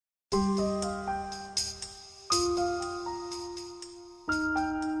Good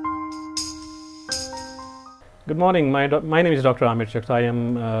morning. My name is Dr. Amir Chakta. I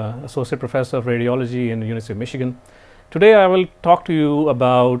am Associate Professor of Radiology in the University of Michigan. Today I will talk to you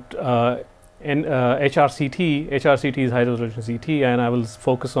about HRCT. HRCT is high resolution CT, and I will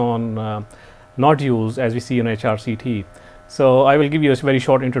focus on nodules as we see in HRCT. So I will give you a very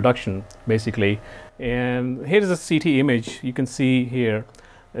short introduction basically. And here is a CT image. You can see here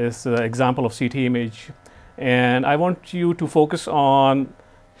is an example of CT image. And I want you to focus on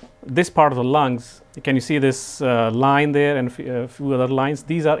this part of the lungs. Can you see this line there and a few other lines?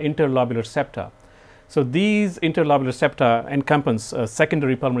 These are interlobular septa. So these interlobular septa encompass a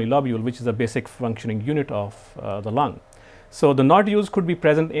secondary pulmonary lobule, which is a basic functioning unit of the lung. So the nodules could be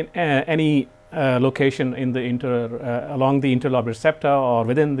present in any location in the along the interlobular septa or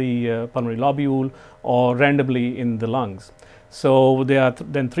within the pulmonary lobule or randomly in the lungs. So there are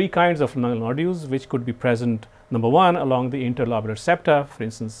then three kinds of nodules which could be present. Number one, along the interlobular septa, for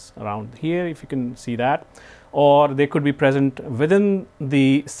instance, around here, if you can see that, or they could be present within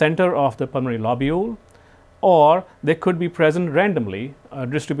the center of the pulmonary lobule, or they could be present randomly,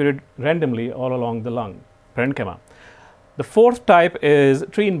 distributed randomly all along the lung parenchyma. The fourth type is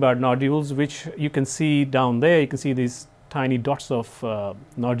tree-in-bud nodules, which you can see down there. You can see these tiny dots of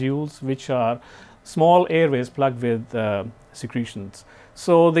nodules, which are small airways plugged with secretions.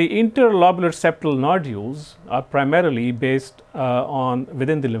 So the interlobular septal nodules are primarily based on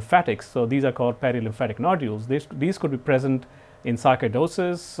within the lymphatics. So these are called perilymphatic nodules. These could be present in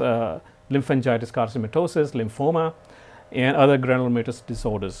sarcoidosis, lymphangitis carcinomatosis, lymphoma, and other granulomatous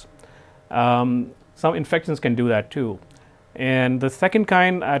disorders. Some infections can do that too. And the second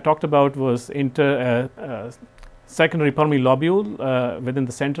kind I talked about was secondary pulmonary lobule. Within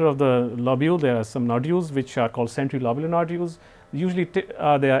the center of the lobule, there are some nodules which are called centrilobular nodules. Usually they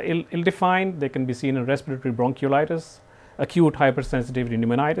are ill-defined. They can be seen in respiratory bronchiolitis, acute hypersensitivity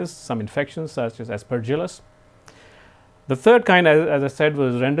pneumonitis, some infections such as Aspergillus. The third kind, as I said,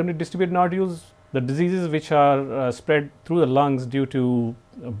 was randomly distributed nodules, the diseases which are spread through the lungs due to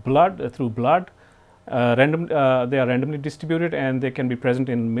blood, through blood. They are randomly distributed, and they can be present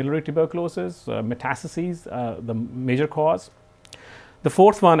in miliary tuberculosis, metastases, the major cause. The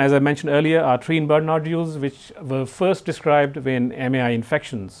fourth one, as I mentioned earlier, are tree-in-bud nodules, which were first described in MAI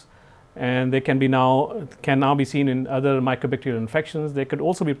infections, and they can now be seen in other mycobacterial infections. They could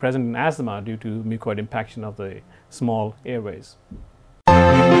also be present in asthma due to mucoid impaction of the small airways.